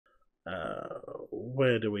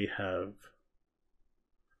where do we have?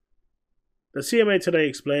 The CMA today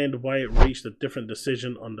explained why it reached a different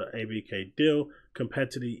decision on the ABK deal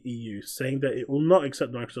compared to the EU, saying that it will not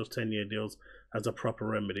accept Microsoft's 10-year deals as a proper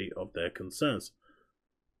remedy of their concerns.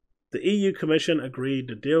 The EU Commission agreed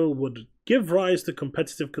the deal would give rise to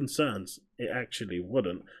competitive concerns. It actually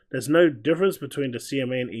wouldn't. There's no difference between the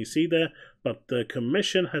CMA and EC there, but the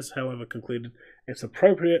Commission has, however, concluded it's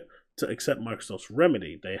appropriate to accept Microsoft's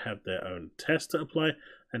remedy. They have their own test to apply,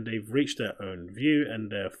 and they've reached their own view, and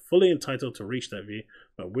they're fully entitled to reach that view,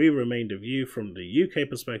 but we remain the view from the UK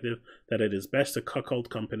perspective that it is best to cuckold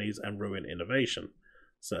companies and ruin innovation.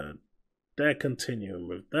 So they're continuing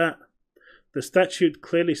with that. The statute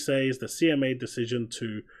clearly says the CMA decision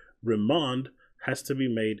to remand has to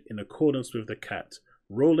be made in accordance with the CAT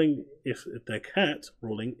ruling. If the CAT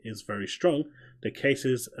ruling is very strong, the case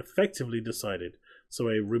is effectively decided. So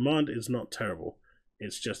a remand is not terrible.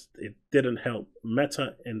 It's just it didn't help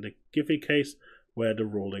Meta in the Giphy case where the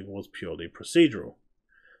ruling was purely procedural.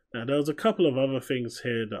 Now there was a couple of other things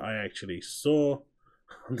here that I actually saw.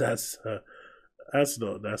 That's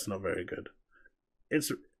not very good.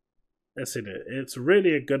 It's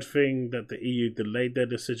really a good thing that the EU delayed their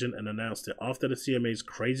decision and announced it after the CMA's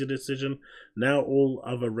crazy decision. Now all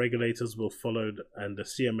other regulators will follow, and the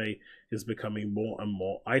CMA is becoming more and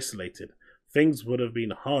more isolated. Things would have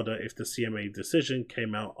been harder if the CMA decision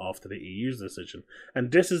came out after the EU's decision.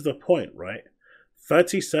 And this is the point, right?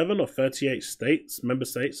 37 or 38 member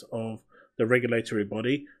states of the regulatory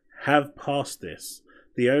body have passed this.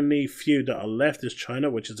 The only few that are left is China,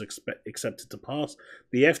 which is accepted to pass.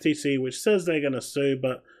 The FTC, which says they're going to sue,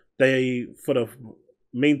 but they, for the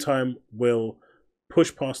meantime, will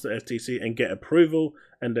push past the FTC and get approval,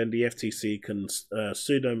 and then the FTC can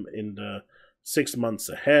sue them in the 6 months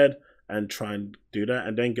ahead and try and do that,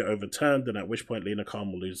 and then get overturned, and at which point Lena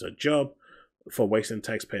Khan will lose her job for wasting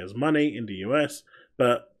taxpayers' money in the US.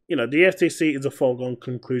 But, you know, the FTC is a foregone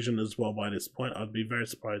conclusion as well by this point. I'd be very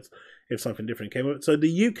surprised if something different came up. So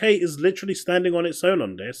the UK is literally standing on its own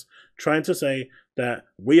on this, trying to say that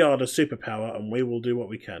we are the superpower and we will do what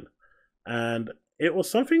we can. And it was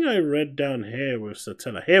something I read down here with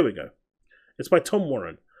Satella. Here we go. It's by Tom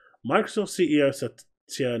Warren. Microsoft CEO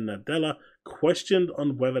Satya Nadella questioned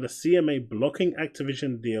on whether the CMA blocking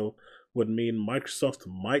Activision deal would mean Microsoft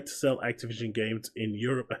might sell Activision games in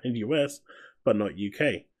Europe and US, but not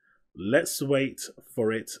UK. Let's wait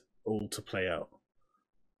for it all to play out.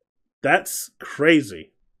 That's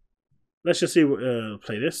crazy. Let's just see.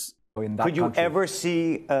 Play this. Could you ever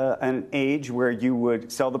see an age where you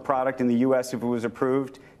would sell the product in the US if it was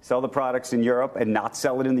approved, sell the products in Europe, and not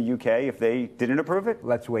sell it in the UK if they didn't approve it?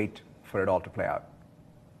 Let's wait for it all to play out.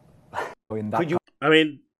 I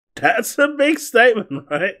mean, that's a big statement,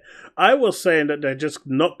 right? I was saying that they're just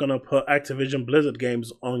not going to put Activision Blizzard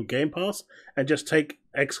games on Game Pass and just take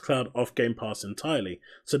xCloud off Game Pass entirely.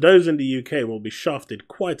 So those in the UK will be shafted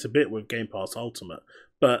quite a bit with Game Pass Ultimate.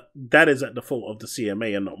 But that is at the fault of the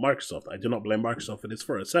CMA and not Microsoft. I do not blame Microsoft for this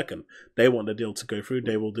for a second. They want the deal to go through.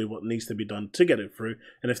 They will do what needs to be done to get it through.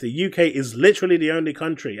 And if the UK is literally the only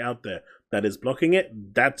country out there that is blocking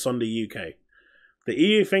it, that's on the UK. The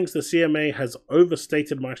EU thinks the CMA has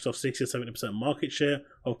overstated Microsoft's 60-70% market share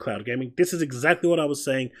of cloud gaming. This is exactly what I was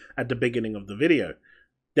saying at the beginning of the video.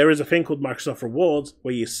 There is a thing called Microsoft Rewards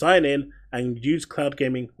where you sign in and use cloud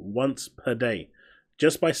gaming once per day.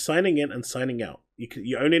 Just by signing in and signing out.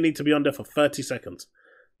 You only need to be on there for 30 seconds.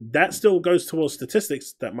 That still goes towards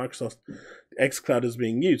statistics that Microsoft xCloud is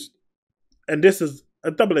being used. And this is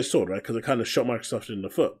a double-edged sword, right? Because it kind of shot Microsoft in the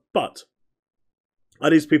foot. But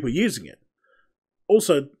are these people using it?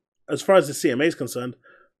 Also, as far as the CMA is concerned,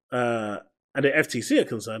 and the FTC are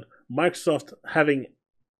concerned, Microsoft having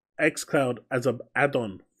xCloud as an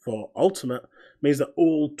add-on for Ultimate means that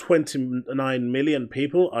all 29 million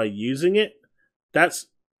people are using it. That's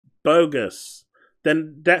bogus.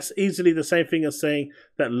 Then that's easily the same thing as saying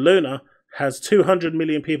that Luna has 200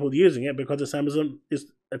 million people using it because it's Amazon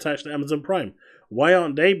is attached to Amazon Prime. Why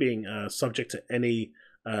aren't they being subject to any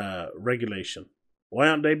regulation? Why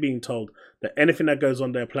aren't they being told that anything that goes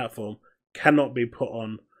on their platform cannot be put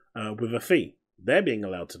on with a fee? They're being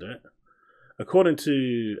allowed to do it. According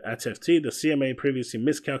to ATFT, the CMA previously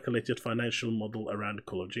miscalculated financial model around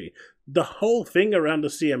Call of Duty. The whole thing around the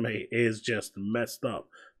CMA is just messed up.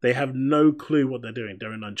 They have no clue what they're doing.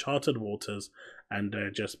 They're in uncharted waters, and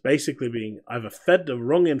they're just basically being either fed the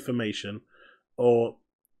wrong information or,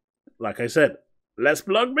 like I said, let's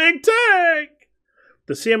block Big Tech!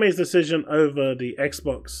 The CMA's decision over the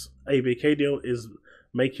Xbox ABK deal is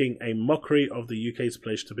making a mockery of the UK's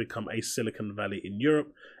pledge to become a Silicon Valley in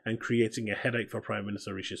Europe and creating a headache for Prime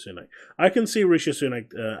Minister Rishi Sunak. I can see Rishi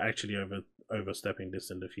Sunak actually overstepping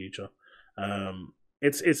this in the future.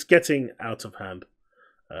 It's getting out of hand.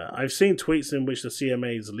 I've seen tweets in which the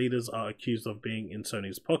CMA's leaders are accused of being in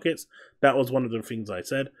Sony's pockets. That was one of the things I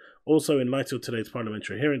said. Also, in light of today's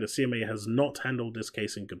parliamentary hearing, the CMA has not handled this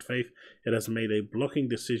case in good faith. It has made a blocking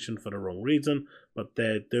decision for the wrong reason, but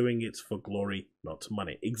they're doing it for glory, not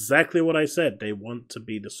money. Exactly what I said. They want to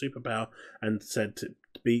be the superpower and said to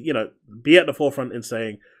be, be at the forefront in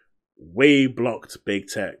saying, we blocked big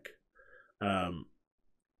tech.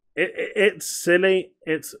 It's silly.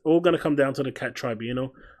 It's all going to come down to the CAT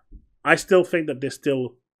tribunal. I still think that this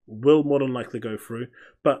still will more than likely go through,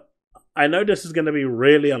 but I know this is going to be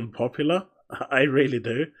really unpopular. I really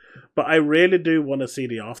do. But I really do want to see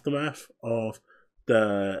the aftermath of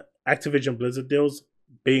the Activision Blizzard deals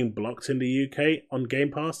being blocked in the UK on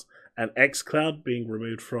Game Pass and xCloud being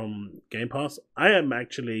removed from Game Pass. I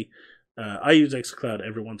use xCloud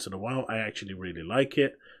every once in a while. I actually really like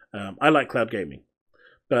it. I like cloud gaming.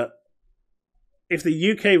 But if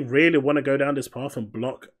the UK really want to go down this path and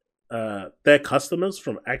block their customers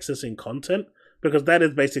from accessing content, because that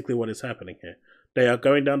is basically what is happening here. They are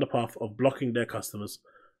going down the path of blocking their customers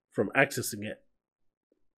from accessing it.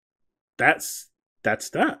 That's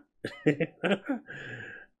that.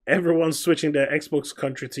 Everyone's switching their Xbox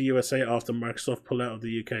country to USA after Microsoft pull out of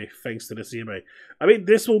the UK, thanks to the CMA. I mean,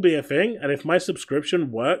 this will be a thing, and if my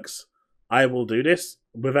subscription works, I will do this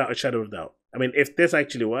without a shadow of doubt. I mean, if this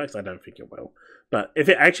actually works, I don't think it will. But if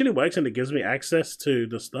it actually works and it gives me access to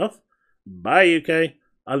the stuff, bye UK.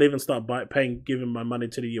 I'll even start giving my money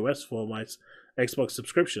to the US for my Xbox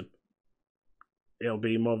subscription. It'll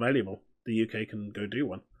be more valuable. The UK can go do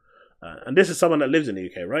one. And this is someone that lives in the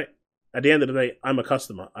UK, right? At the end of the day, I'm a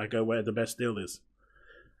customer. I go where the best deal is.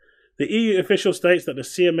 The EU official states that the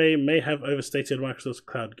CMA may have overstated Microsoft's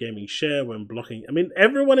cloud gaming share when blocking. I mean,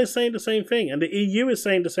 everyone is saying the same thing, and the EU is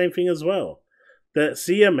saying the same thing as well. The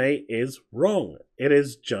CMA is wrong. It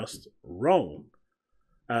is just wrong.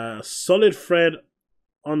 Solid thread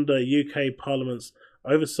on the UK Parliament's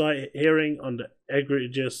oversight hearing on the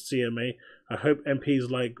egregious CMA. I hope MPs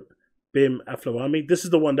like Bim Aflawami, this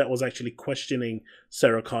is the one that was actually questioning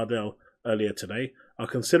Sarah Cardell earlier today, are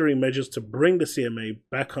considering measures to bring the CMA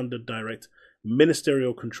back under direct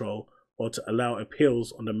ministerial control or to allow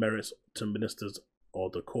appeals on the merits to ministers or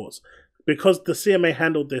the courts. Because the CMA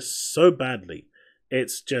handled this so badly,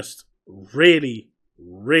 it's just really,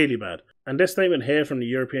 really bad. And this statement here from the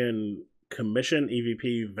European Commission,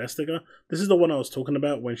 EVP Vestager, this is the one I was talking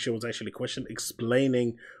about when she was actually questioned,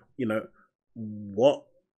 explaining, what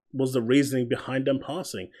was the reasoning behind them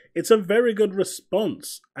passing. It's a very good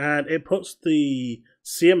response, and it puts the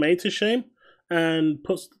CMA to shame and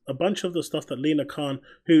puts a bunch of the stuff that Lena Khan,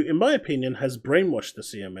 who in my opinion has brainwashed the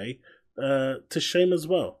CMA, to shame as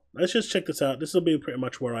well. Let's just check this out. This will be pretty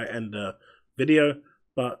much where I end the video,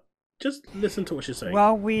 but just listen to what she's saying.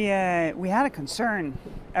 Well, we had a concern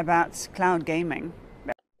about cloud gaming.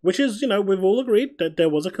 Which is, we've all agreed that there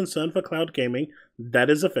was a concern for cloud gaming. That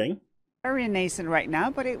is a thing. Very nascent right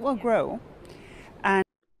now, but it will grow. And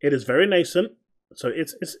it is very nascent, so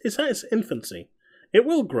it's at its infancy. It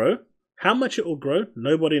will grow. How much it will grow,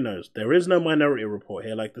 nobody knows. There is no Minority Report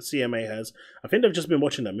here like the CMA has. I think they've just been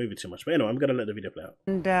watching that movie too much. But anyway, I'm going to let the video play out.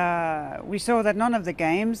 And we saw that none of the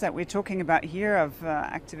games that we're talking about here of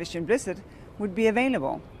Activision Blizzard would be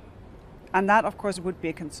available. And that, of course, would be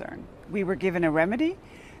a concern. We were given a remedy.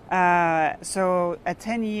 So a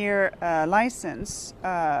 10-year license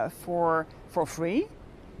for free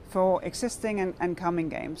for existing and coming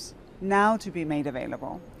games now to be made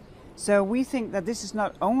available. So we think that this is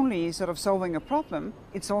not only sort of solving a problem,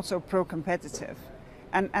 it's also pro-competitive.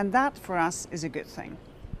 And that for us is a good thing.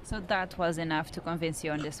 So that was enough to convince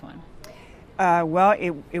you on this one? Well,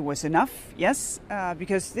 it was enough, yes,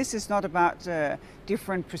 because this is not about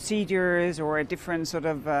different procedures or a different sort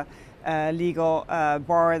of legal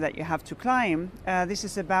bar that you have to climb. This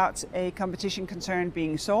is about a competition concern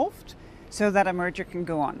being solved so that a merger can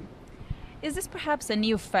go on. Is this perhaps a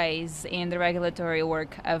new phase in the regulatory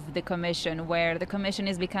work of the Commission, where the Commission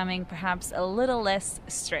is becoming perhaps a little less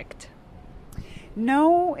strict?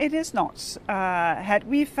 No, it is not. Had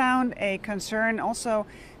we found a concern also,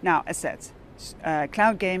 now as said,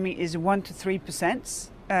 cloud gaming is 1 to 3%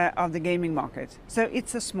 of the gaming market, so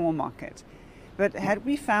it's a small market. But had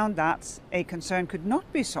we found that a concern could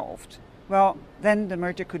not be solved, well, then the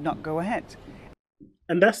merger could not go ahead.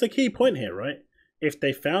 And that's the key point here, right? If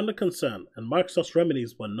they found a concern and Microsoft's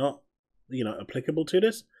remedies were not, applicable to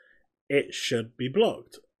this, it should be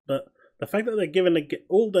blocked. But The fact that they're giving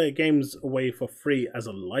all their games away for free as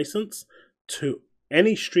a license to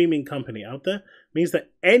any streaming company out there means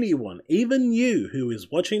that anyone, even you who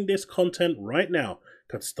is watching this content right now,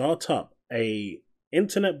 could start up a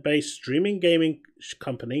internet-based streaming gaming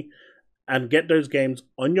company and get those games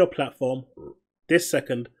on your platform this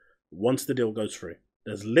second once the deal goes through.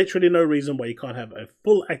 There's literally no reason why you can't have a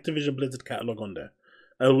full Activision Blizzard catalog on there,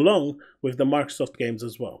 along with the Microsoft games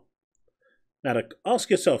as well. Now, to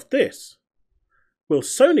ask yourself this, will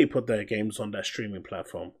Sony put their games on their streaming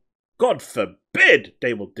platform? God forbid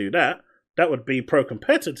they will do that. That would be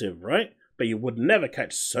pro-competitive, right? But you would never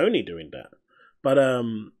catch Sony doing that. But,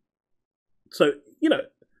 so, you know,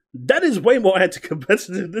 that is way more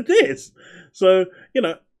anti-competitive than this. So, you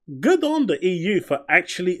know, good on the EU for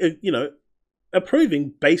actually, you know,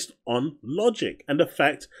 approving based on logic and the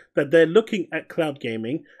fact that they're looking at cloud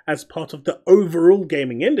gaming as part of the overall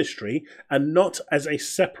gaming industry and not as a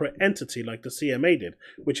separate entity like the CMA did,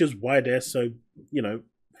 which is why they're so, you know,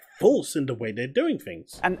 false in the way they're doing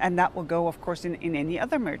things. And that will go, of course, in any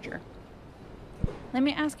other merger. Let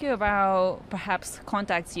me ask you about perhaps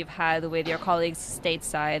contacts you've had with your colleagues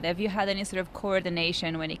stateside. Have you had any sort of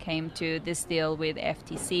coordination when it came to this deal with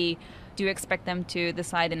FTC? Do you expect them to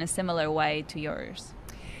decide in a similar way to yours?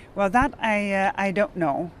 Well, that I don't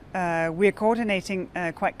know. We're coordinating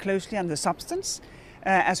quite closely on the substance,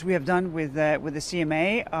 as we have done with the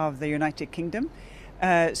CMA of the United Kingdom.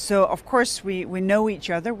 So, of course, we know each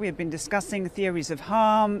other. We have been discussing theories of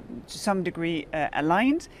harm, to some degree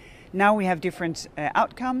aligned. Now we have different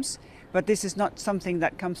outcomes, but this is not something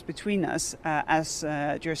that comes between us as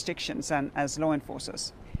jurisdictions and as law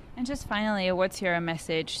enforcers. And just finally, what's your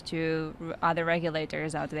message to other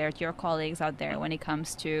regulators out there, to your colleagues out there, when it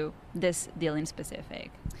comes to this deal in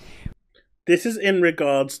specific? This is in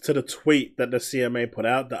regards to the tweet that the CMA put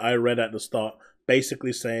out that I read at the start,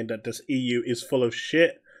 basically saying that this EU is full of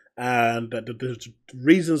shit and that the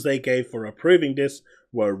reasons they gave for approving this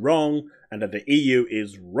were wrong, and that the EU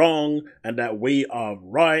is wrong, and that we are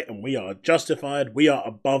right and we are justified, we are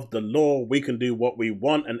above the law, we can do what we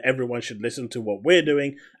want, and everyone should listen to what we're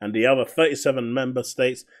doing, and the other 37 member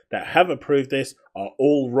states that have approved this are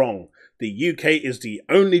all wrong. The UK is the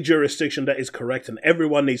only jurisdiction that is correct, and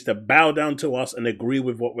everyone needs to bow down to us and agree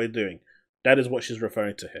with what we're doing. That is what she's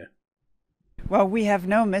referring to here. Well, we have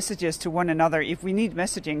no messages to one another. If we need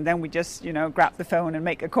messaging, then we just, you know, grab the phone and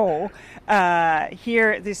make a call.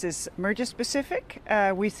 Here, this is merger specific.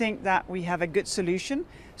 We think that we have a good solution,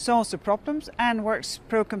 solves the problems, and works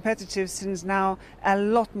pro-competitive, since now a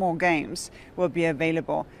lot more games will be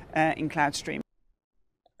available in cloud stream.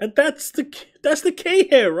 And that's the key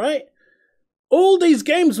here, right? All these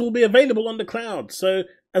games will be available on the cloud. So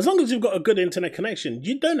as long as you've got a good internet connection,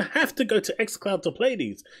 you don't have to go to xCloud to play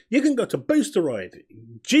these. You can go to Boosteroid,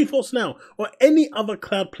 GeForce Now, or any other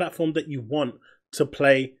cloud platform that you want to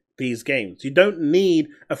play these games. You don't need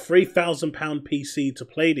a £3,000 PC to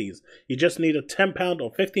play these. You just need a £10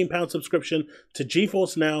 or £15 subscription to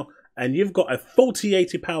GeForce Now, and you've got a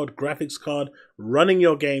 4080 powered graphics card running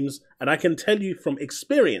your games. And I can tell you from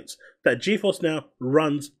experience that GeForce Now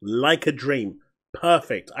runs like a dream.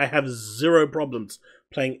 Perfect. I have zero problems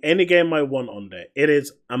playing any game I want on there. It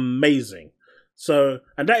is amazing. So,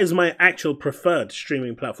 and that is my actual preferred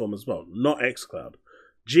streaming platform as well, not xCloud.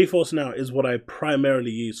 GeForce Now is what I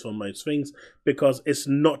primarily use for most things, because it's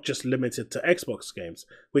not just limited to Xbox games,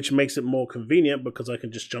 which makes it more convenient because I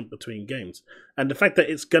can just jump between games. And the fact that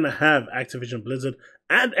it's going to have Activision Blizzard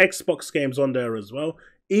and Xbox games on there as well,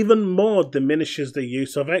 even more diminishes the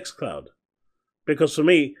use of xCloud. Because for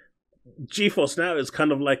me, GeForce Now is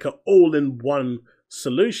kind of like an all-in-one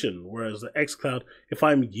solution, whereas the xCloud, if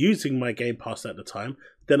I'm using my Game Pass at the time,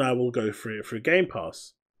 then I will go through Game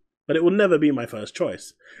Pass. But it will never be my first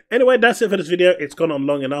choice. Anyway, that's it for this video. It's gone on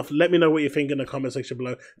long enough. Let me know what you think in the comment section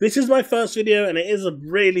below. This is my first video, and it is a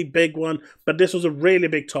really big one, but this was a really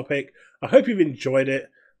big topic. I hope you've enjoyed it.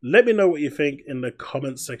 Let me know what you think in the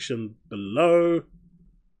comment section below.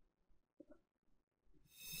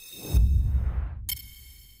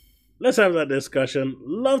 Let's have that discussion.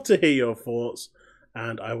 Love to hear your thoughts,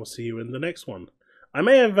 and I will see you in the next one. I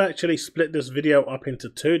may have actually split this video up into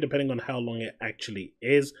two, depending on how long it actually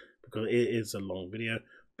is, because it is a long video.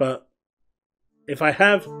 But if I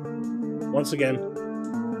have, once again,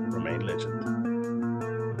 remain legend.